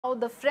Now,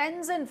 the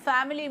friends and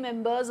family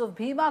members of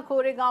Bhima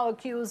Koregaon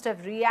accused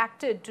have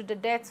reacted to the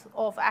death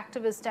of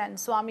activist Stan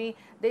Swamy.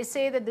 They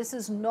say that this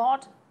is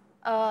not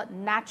a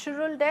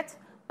natural death,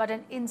 but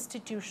an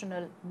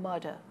institutional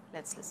murder.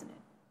 Let's listen in.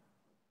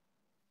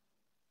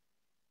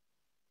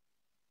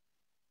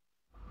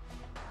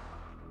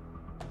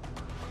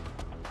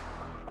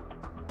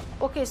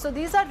 Okay, so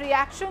these are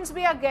reactions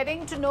we are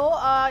getting to know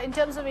in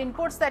terms of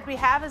inputs that we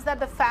have is that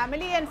the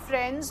family and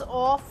friends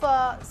of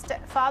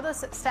Father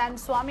Stan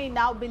Swamy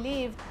now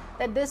believe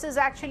that this is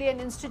actually an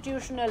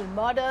institutional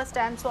murder.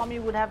 Stan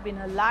Swamy would have been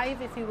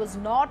alive if he was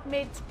not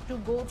made to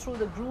go through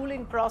the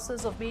grueling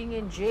process of being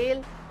in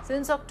jail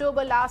since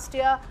October last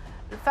year.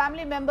 The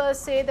family members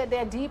say that they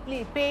are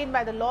deeply pained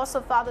by the loss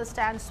of Father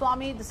Stan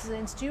Swamy. This is an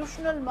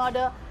institutional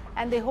murder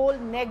and they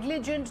hold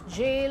negligent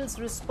jails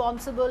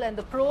responsible and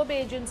the probe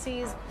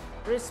agencies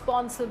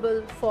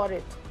responsible for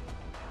it.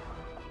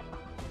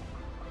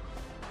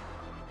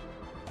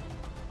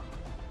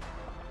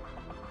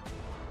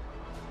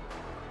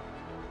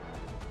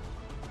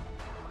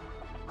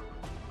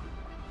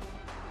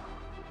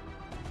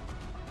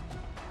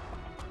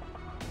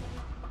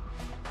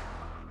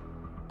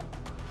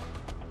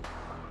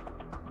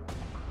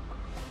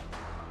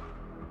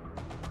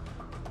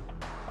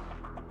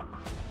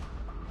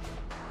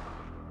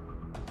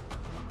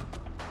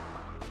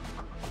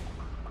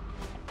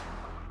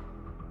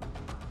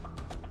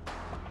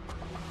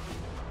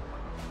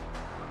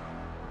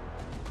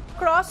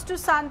 Across to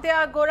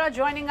Santya Gora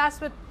joining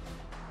us with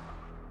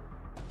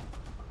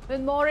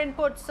more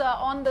inputs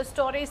on the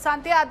story.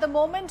 Santya, at the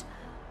moment,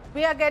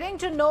 we are getting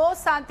to know,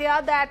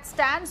 Santya, that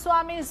Stan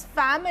Swamy's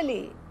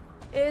family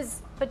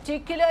is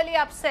particularly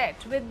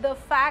upset with the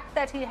fact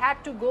that he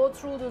had to go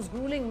through those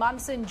grueling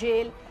months in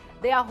jail.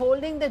 They are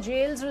holding the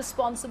jails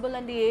responsible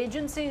and the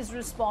agencies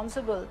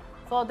responsible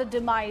for the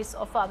demise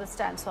of Father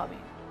Stan Swamy.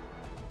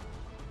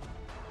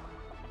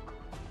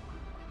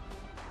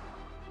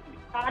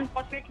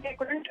 Unfortunately, I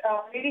couldn't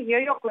really hear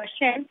your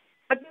question.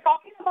 But we're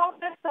talking about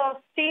this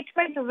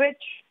statement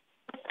which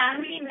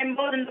family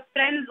members and the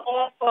friends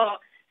of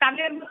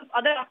family members of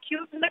other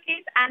accused in the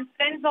case and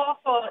friends of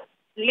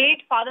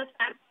late Father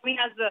Stan Swamy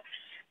has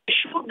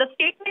issued. The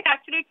statement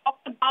actually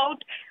talks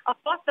about, of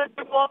course, the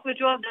good work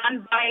which was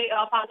done by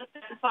Father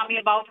Stan Swamy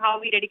about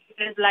how he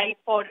dedicated his life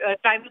for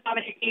tribal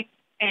communities,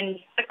 and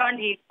second,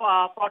 he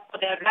fought for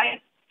their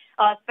rights.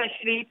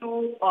 Especially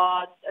to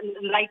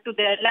like to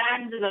their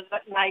lands,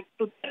 like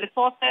to their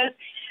resources.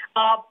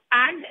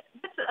 And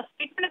this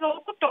statement is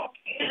also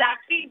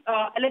actually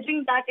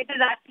alleging that it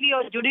is actually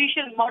a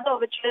judicial murder,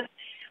 which is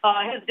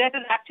his death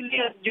is actually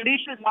a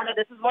judicial murder.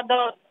 This is what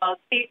the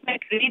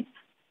statement reads.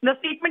 The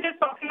statement is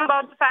talking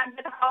about the fact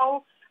that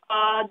how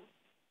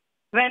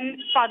when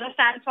Father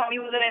Stan Swamy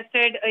was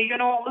arrested,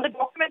 all the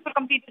documents were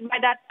completed by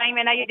that time,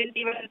 and I didn't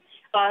even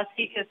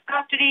seek his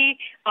custody.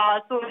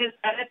 So his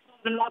arrest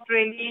was not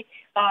really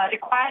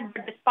required.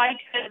 But despite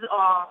his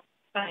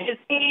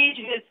age,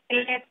 his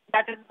illness,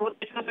 that is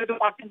which was due to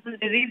Parkinson's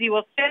disease, he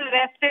was still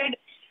arrested.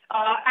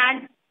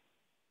 And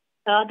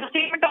the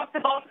statement talks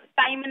about his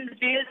time in the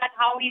jail, that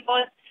how he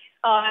was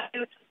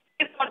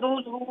for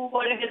those who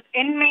were his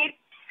inmates.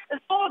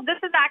 So this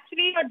is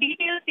actually a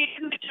detailed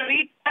statement which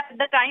reads that at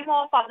the time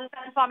of Father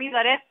Stan Swamy's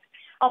arrest,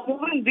 a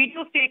moving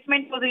video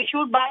statement was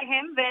issued by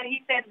him where he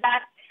said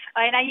that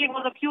NIA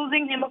was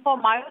accusing him of a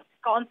malicious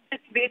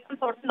conspiracy based on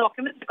certain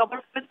documents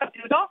recovered from his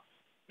computer,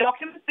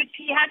 documents which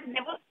he had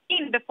never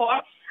seen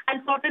before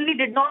and certainly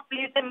did not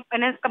place them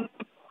in his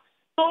computer.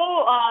 So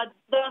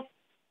the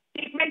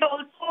statement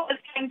also is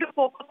trying to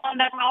focus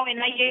on that how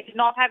NIA did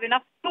not have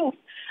enough proof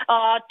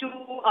to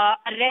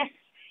arrest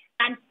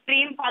and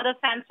frame Father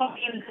Stan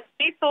Swamy in this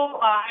case. So,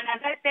 and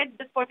as I said,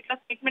 this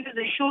particular statement is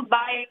issued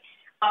by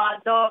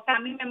the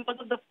family members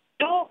of the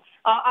two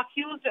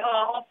accused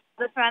of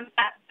the Stan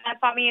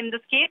Swamy in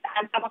this case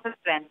and some of his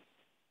friends.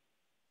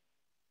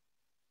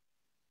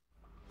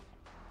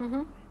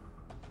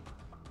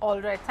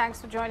 All right.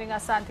 Thanks for joining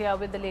us, Santya,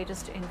 with the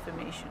latest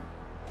information.